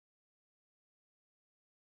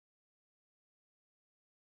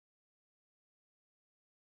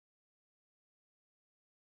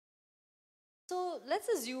So let's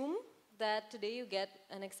assume that today you get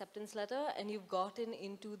an acceptance letter and you've gotten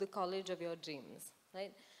into the college of your dreams,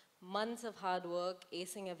 right? Months of hard work,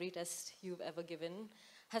 acing every test you've ever given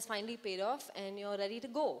has finally paid off and you're ready to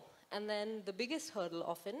go. And then the biggest hurdle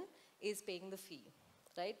often is paying the fee,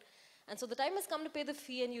 right? And so the time has come to pay the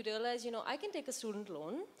fee and you realize, I can take a student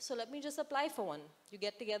loan, so let me just apply for one. You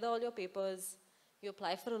get together all your papers, you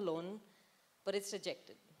apply for a loan, but it's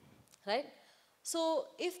rejected, right? So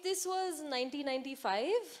if this was 1995,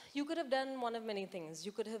 you could have done one of many things.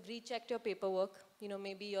 You could have rechecked your paperwork,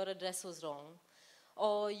 maybe your address was wrong,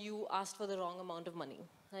 or you asked for the wrong amount of money,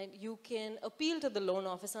 right? You can appeal to the loan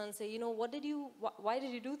officer and say, why did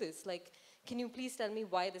you do this? Like, can you please tell me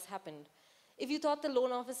why this happened? If you thought the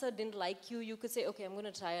loan officer didn't like you, you could say, okay, I'm going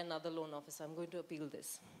to try another loan officer. I'm going to appeal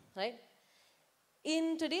this, right?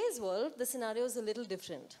 In today's world, the scenario is a little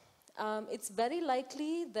different. It's very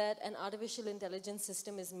likely that an artificial intelligence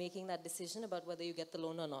system is making that decision about whether you get the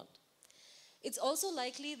loan or not. It's also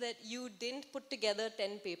likely that you didn't put together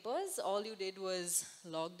 10 papers. All you did was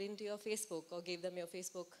logged into your Facebook or gave them your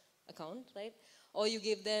Facebook account, right? Or you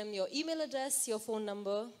gave them your email address, your phone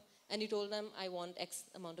number, and you told them, I want X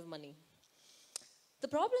amount of money. The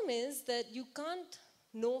problem is that you can't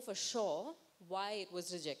know for sure why it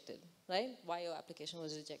was rejected, right? Why your application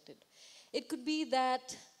was rejected. It could be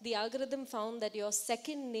that the algorithm found that your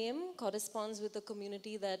second name corresponds with a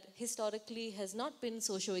community that historically has not been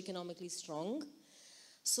socioeconomically strong.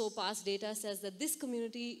 So past data says that this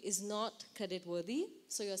community is not credit-worthy,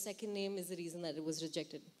 so your second name is the reason that it was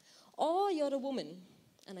rejected. Or you're a woman,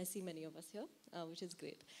 and I see many of us here, which is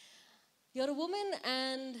great. You're a woman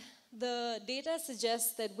and the data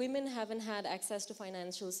suggests that women haven't had access to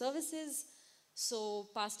financial services, so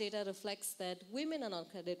past data reflects that women are not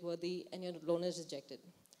credit-worthy and your loan is rejected.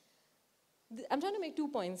 I'm trying to make 2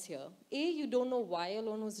 points here. A, you don't know why your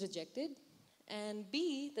loan was rejected, and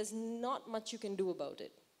B, there's not much you can do about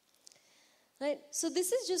it. Right? So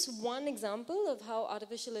this is just one example of how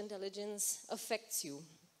artificial intelligence affects you.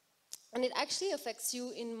 And it actually affects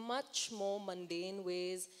you in much more mundane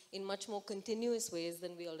ways, in much more continuous ways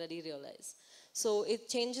than we already realize. So it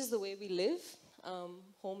changes the way we live.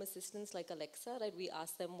 Home assistants like Alexa, right? We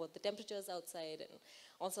ask them what the temperature is outside and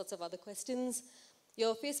all sorts of other questions.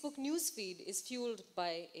 Your Facebook newsfeed is fueled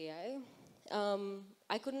by AI.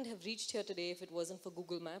 I couldn't have reached here today if it wasn't for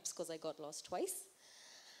Google Maps because I got lost twice.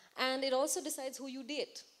 And it also decides who you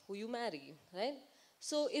date, who you marry, right?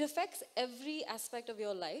 So it affects every aspect of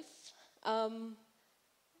your life. And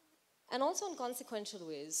also in consequential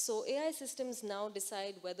ways. So AI systems now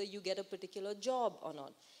decide whether you get a particular job or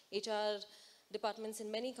not. HR departments in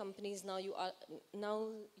many companies now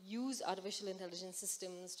use artificial intelligence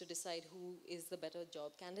systems to decide who is the better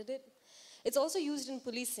job candidate. It's also used in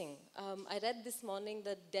policing. I read this morning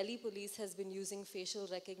that Delhi police has been using facial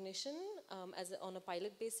recognition on a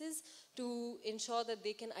pilot basis to ensure that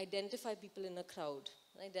they can identify people in a crowd.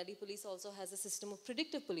 Right? Delhi police also has a system of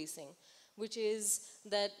predictive policing, which is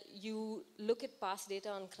that you look at past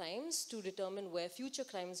data on crimes to determine where future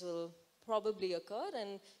crimes will probably occur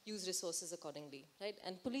and use resources accordingly, right?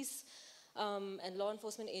 And police and law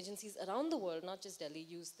enforcement agencies around the world, not just Delhi,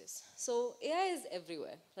 use this. So AI is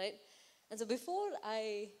everywhere, right? And so before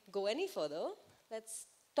I go any further, let's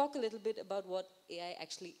talk a little bit about what AI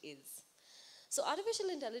actually is. So artificial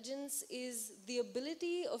intelligence is the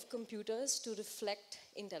ability of computers to reflect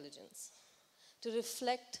intelligence, to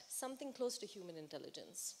reflect something close to human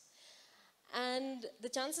intelligence. And the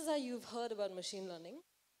chances are you've heard about machine learning,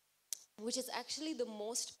 which is actually the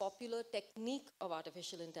most popular technique of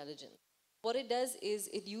artificial intelligence. What it does is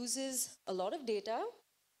it uses a lot of data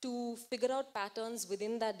to figure out patterns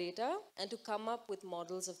within that data and to come up with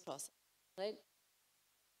models of process, right?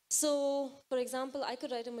 So, for example, I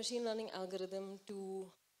could write a machine learning algorithm to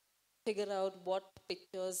figure out what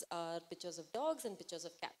pictures are pictures of dogs and pictures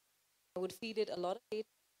of cats. I would feed it a lot of data.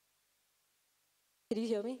 Can you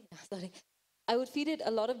hear me? Sorry. I would feed it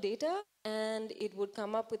a lot of data and it would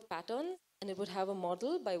come up with patterns and it would have a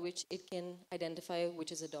model by which it can identify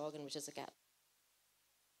which is a dog and which is a cat.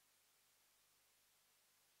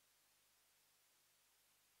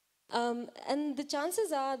 And the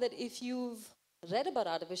chances are that if you've read about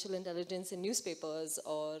artificial intelligence in newspapers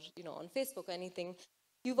or on Facebook or anything,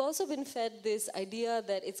 you've also been fed this idea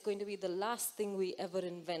that it's going to be the last thing we ever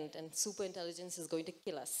invent and superintelligence is going to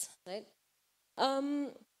kill us, right?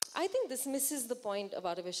 I think this misses the point of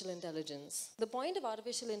artificial intelligence. The point of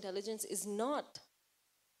artificial intelligence is not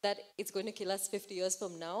that it's going to kill us 50 years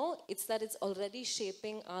from now, it's that it's already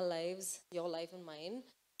shaping our lives, your life and mine,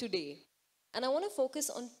 today. And I want to focus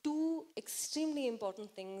on two extremely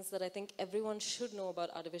important things that I think everyone should know about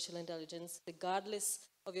artificial intelligence, regardless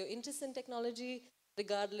of your interest in technology,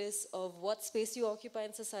 regardless of what space you occupy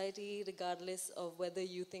in society, regardless of whether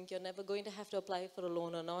you think you're never going to have to apply for a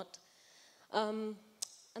loan or not. Um,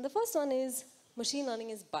 and the first one is machine learning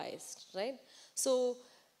is biased, right? So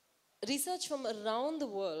research from around the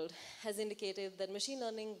world has indicated that machine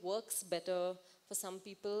learning works better for some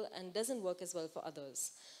people and doesn't work as well for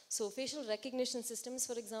others. So facial recognition systems,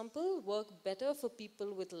 for example, work better for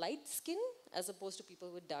people with light skin as opposed to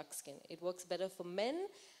people with dark skin. It works better for men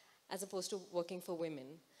as opposed to working for women.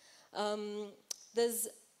 Um, there's,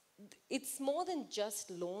 it's more than just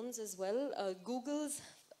loans as well. Google's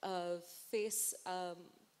face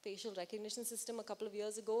facial recognition system a couple of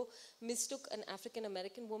years ago mistook an African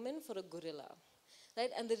American woman for a gorilla, right?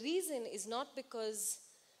 And the reason is not because,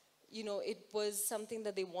 you know, it was something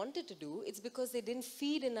that they wanted to do. It's because they didn't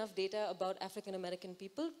feed enough data about African American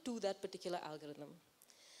people to that particular algorithm,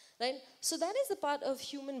 right? So that is the part of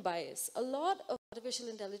human bias. A lot of artificial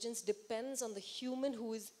intelligence depends on the human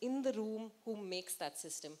who is in the room who makes that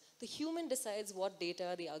system. The human decides what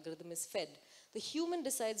data the algorithm is fed. The human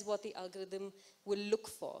decides what the algorithm will look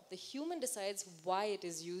for. The human decides why it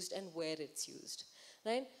is used and where it's used,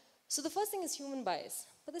 right? So the first thing is human bias.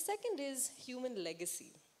 But the second is human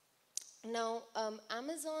legacy. Now,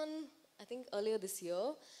 Amazon, I think earlier this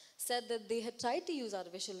year, said that they had tried to use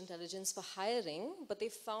artificial intelligence for hiring, but they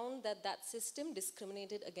found that that system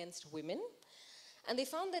discriminated against women. And they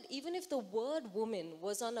found that even if the word woman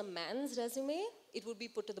was on a man's resume, it would be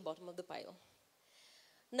put to the bottom of the pile.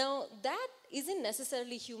 Now, that isn't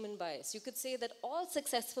necessarily human bias. You could say that all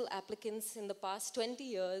successful applicants in the past 20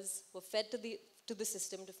 years were fed to the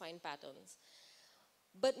system to find patterns.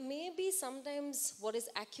 But maybe sometimes what is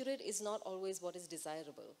accurate is not always what is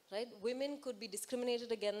desirable, right? Women could be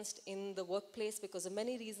discriminated against in the workplace because of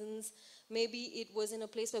many reasons. Maybe it was in a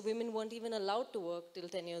place where women weren't even allowed to work till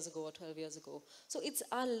 10 years ago or 12 years ago. So it's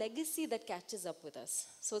our legacy that catches up with us.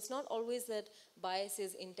 So it's not always that bias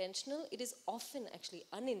is intentional, it is often actually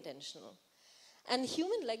unintentional. And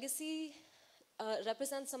human legacy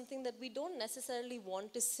represents something that we don't necessarily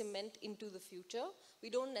want to cement into the future. We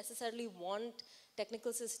don't necessarily want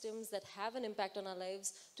technical systems that have an impact on our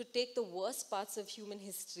lives to take the worst parts of human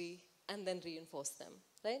history and then reinforce them,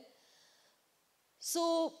 right?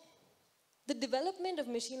 So the development of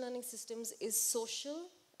machine learning systems is social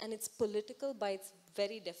and it's political by its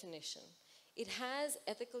very definition. It has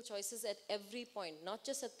ethical choices at every point, not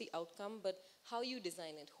just at the outcome, but how you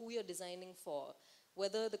design it, who you're designing for,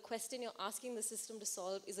 whether the question you're asking the system to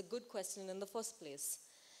solve is a good question in the first place.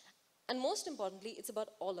 And most importantly, it's about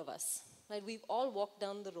all of us, right? We've all walked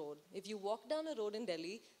down the road. If you walk down a road in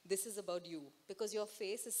Delhi, this is about you, because your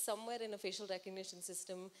face is somewhere in a facial recognition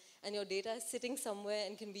system, and your data is sitting somewhere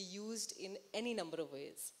and can be used in any number of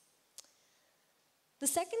ways. The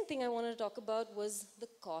second thing I wanted to talk about was the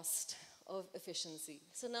cost of efficiency.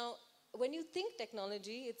 So now, when you think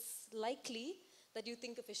technology, it's likely that you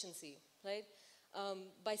think efficiency, right?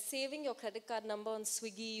 By saving your credit card number on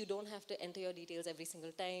Swiggy, you don't have to enter your details every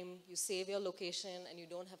single time. You save your location and you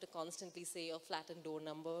don't have to constantly say your flat and door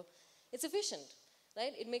number. It's efficient,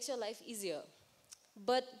 right? It makes your life easier.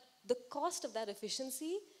 But the cost of that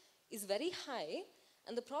efficiency is very high,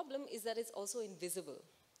 and the problem is that it's also invisible.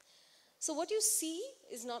 So what you see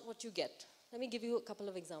is not what you get. Let me give you a couple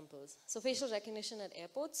of examples. So facial recognition at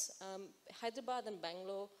airports. Hyderabad and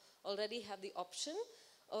Bangalore already have the option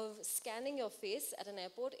of scanning your face at an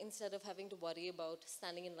airport instead of having to worry about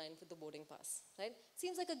standing in line for the boarding pass, right?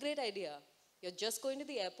 Seems like a great idea. You're just going to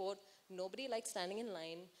the airport, nobody likes standing in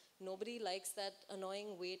line, nobody likes that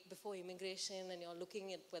annoying wait before immigration, and you're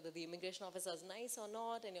looking at whether the immigration officer is nice or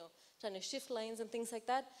not, and you're trying to shift lines and things like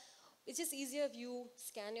that. It's just easier if you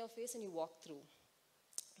scan your face and you walk through.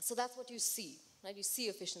 So that's what you see, right? You see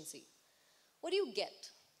efficiency. What do you get?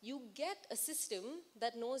 You get a system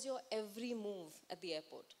that knows your every move at the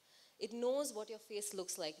airport. It knows what your face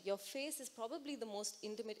looks like. Your face is probably the most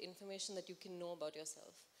intimate information that you can know about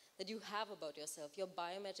yourself, that you have about yourself, your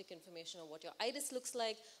biometric information of what your iris looks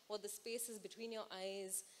like, what the space is between your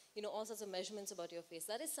eyes, you know, all sorts of measurements about your face.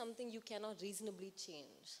 That is something you cannot reasonably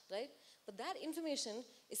change, right? But that information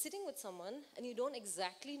is sitting with someone and you don't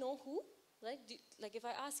exactly know who, right? Like if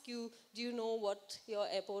I ask you, do you know what your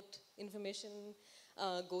airport information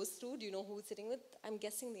goes through? Do you know who it's sitting with? I'm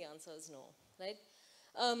guessing the answer is no, right?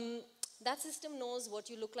 That system knows what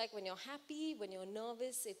you look like when you're happy, when you're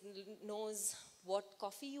nervous. It knows what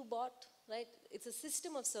coffee you bought, right? It's a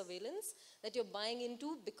system of surveillance that you're buying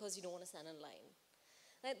into because you don't want to stand in line,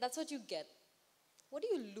 right? That's what you get. What do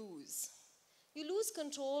you lose? You lose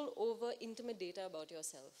control over intimate data about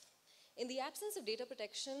yourself. In the absence of data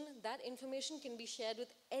protection, that information can be shared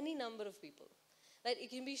with any number of people. Right? It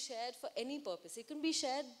can be shared for any purpose. It can be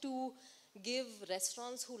shared to give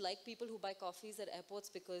restaurants who like people who buy coffees at airports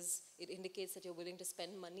because it indicates that you're willing to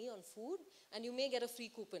spend money on food, and you may get a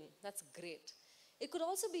free coupon. That's great. It could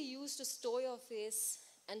also be used to store your face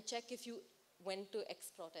and check if you went to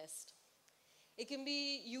X protest. It can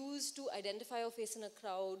be used to identify your face in a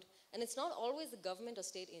crowd, and it's not always the government or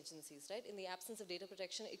state agencies, right? In the absence of data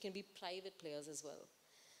protection, it can be private players as well.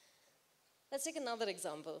 Let's take another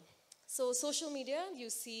example. So social media, you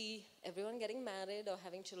see everyone getting married or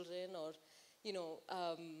having children, or, you know,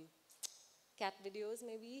 cat videos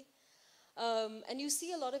maybe. And you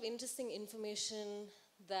see a lot of interesting information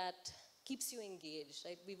that keeps you engaged,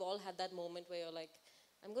 right? We've all had that moment where you're like,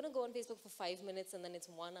 I'm going to go on Facebook for 5 minutes, and then it's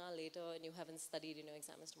 1 hour later and you haven't studied in your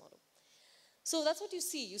exams tomorrow. So that's what you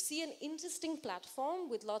see. You see an interesting platform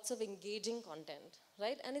with lots of engaging content,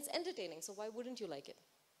 right? And it's entertaining, so why wouldn't you like it?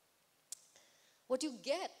 What you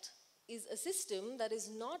get is a system that is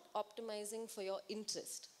not optimizing for your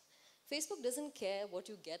interest. Facebook doesn't care what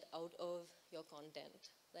you get out of your content,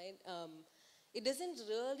 right? It doesn't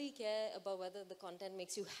really care about whether the content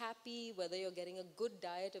makes you happy, whether you're getting a good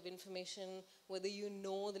diet of information, whether you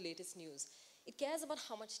know the latest news. It cares about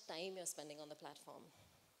how much time you're spending on the platform.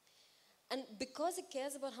 And because it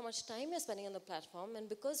cares about how much time you're spending on the platform, and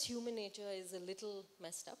because human nature is a little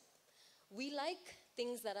messed up, we like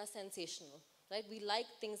things that are sensational, right? We like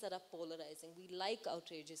things that are polarizing. We like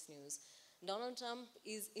outrageous news. Donald Trump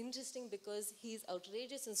is interesting because he's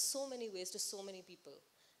outrageous in so many ways to so many people,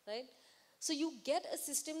 right? So you get a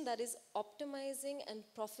system that is optimizing and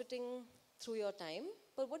profiting through your time,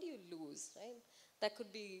 but what do you lose, right? That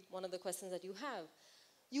could be one of the questions that you have.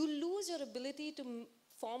 You lose your ability to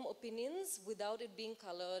form opinions without it being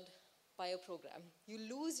colored by a program. You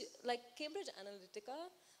lose, like Cambridge Analytica,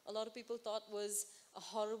 a lot of people thought was a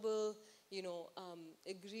horrible, you know,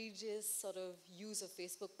 egregious sort of use of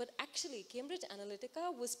Facebook, but actually Cambridge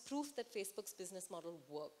Analytica was proof that Facebook's business model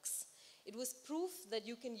works. It was proof that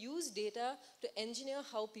you can use data to engineer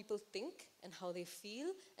how people think and how they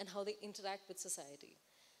feel and how they interact with society.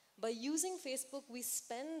 By using Facebook, we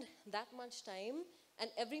spend that much time,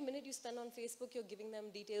 and every minute you spend on Facebook, you're giving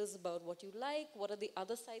them details about what you like, what are the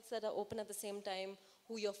other sites that are open at the same time,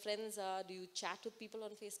 who your friends are, do you chat with people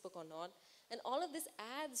on Facebook or not, and all of this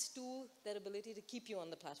adds to their ability to keep you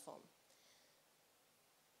on the platform.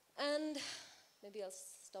 And maybe I'll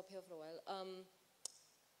stop here for a while.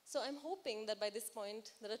 So I'm hoping that by this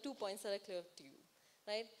point, there are 2 points that are clear to you,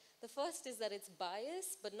 right? The first is that it's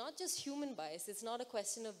bias, but not just human bias. It's not a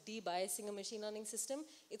question of de-biasing a machine learning system.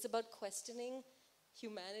 It's about questioning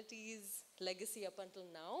humanity's legacy up until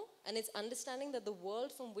now, and it's understanding that the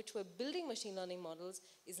world from which we're building machine learning models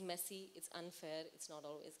is messy, it's unfair, it's not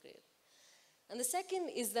always great. And the second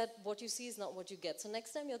is that what you see is not what you get. So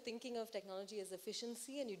next time you're thinking of technology as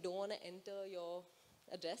efficiency and you don't want to enter your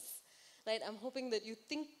address, right, I'm hoping that you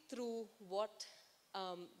think through what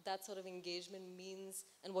that sort of engagement means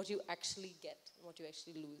and what you actually get and what you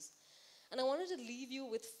actually lose. And I wanted to leave you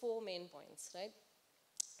with 4 main points, right?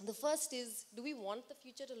 The first is, do we want the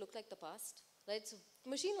future to look like the past, right? So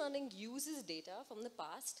machine learning uses data from the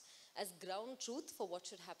past as ground truth for what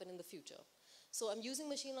should happen in the future. So I'm using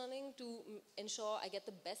machine learning to ensure I get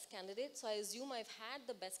the best candidate, so I assume I've had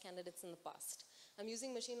the best candidates in the past. I'm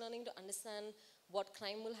using machine learning to understand what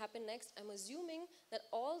crime will happen next. I'm assuming that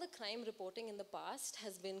all the crime reporting in the past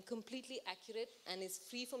has been completely accurate and is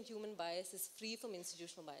free from human bias, is free from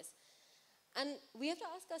institutional bias. And we have to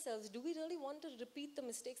ask ourselves, do we really want to repeat the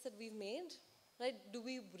mistakes that we've made? Right? Do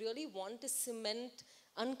we really want to cement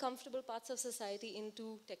uncomfortable parts of society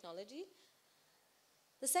into technology?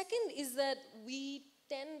 The second is that we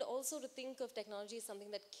tend also to think of technology as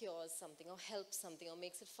something that cures something or helps something or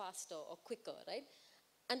makes it faster or quicker, right?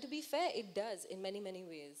 And to be fair, it does in many, many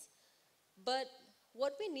ways. But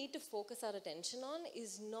what we need to focus our attention on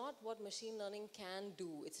is not what machine learning can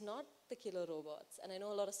do. It's not the killer robots. And I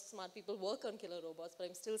know a lot of smart people work on killer robots, but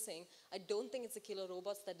I'm still saying I don't think it's the killer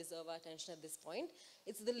robots that deserve our attention at this point.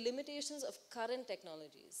 It's the limitations of current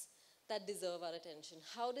technologies that deserve our attention.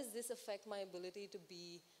 How does this affect my ability to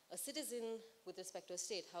be a citizen with respect to a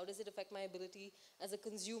state? How does it affect my ability as a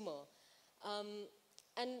consumer?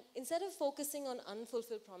 And instead of focusing on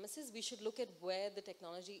unfulfilled promises, we should look at where the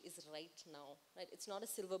technology is right now. Right? It's not a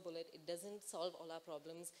silver bullet. It doesn't solve all our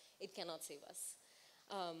problems. It cannot save us.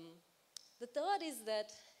 The third is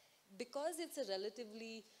that because it's a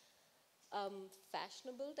relatively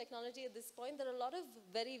fashionable technology at this point. There are a lot of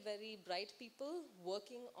very, very bright people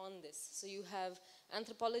working on this. So you have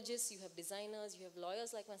anthropologists, you have designers, you have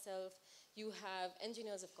lawyers like myself, you have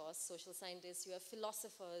engineers, of course, social scientists, you have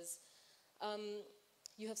philosophers,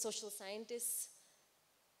 you have social scientists.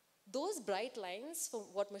 Those bright lines for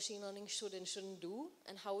what machine learning should and shouldn't do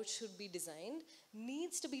and how it should be designed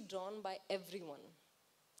needs to be drawn by everyone.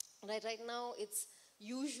 Right now, it's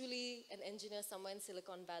usually an engineer somewhere in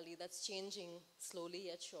Silicon Valley. That's changing slowly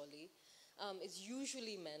yet surely. It's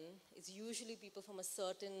usually men. It's usually people from a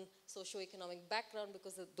certain socioeconomic background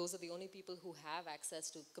because those are the only people who have access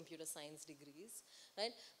to computer science degrees,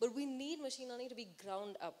 right? But we need machine learning to be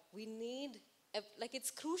ground up. We need, like, it's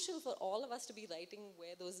crucial for all of us to be writing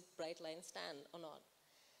where those bright lines stand or not.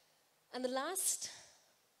 And the last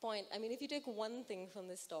point, I mean, if you take one thing from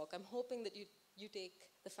this talk, I'm hoping that you take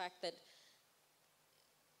the fact that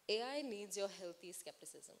AI needs your healthy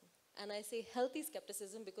skepticism. And I say healthy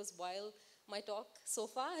skepticism because while my talk so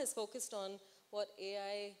far has focused on what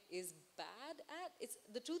AI is bad at,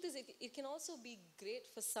 the truth is it can also be great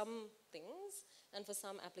for some things and for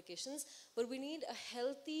some applications, but we need a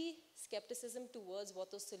healthy skepticism towards what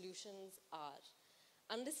those solutions are.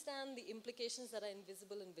 Understand the implications that are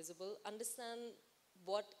invisible and visible, understand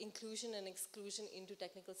what inclusion and exclusion into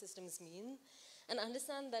technical systems mean, and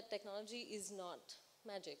understand that technology is not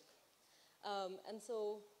magic. And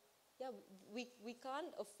so, yeah, we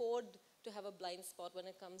can't afford to have a blind spot when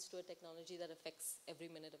it comes to a technology that affects every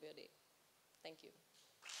minute of your day. Thank you.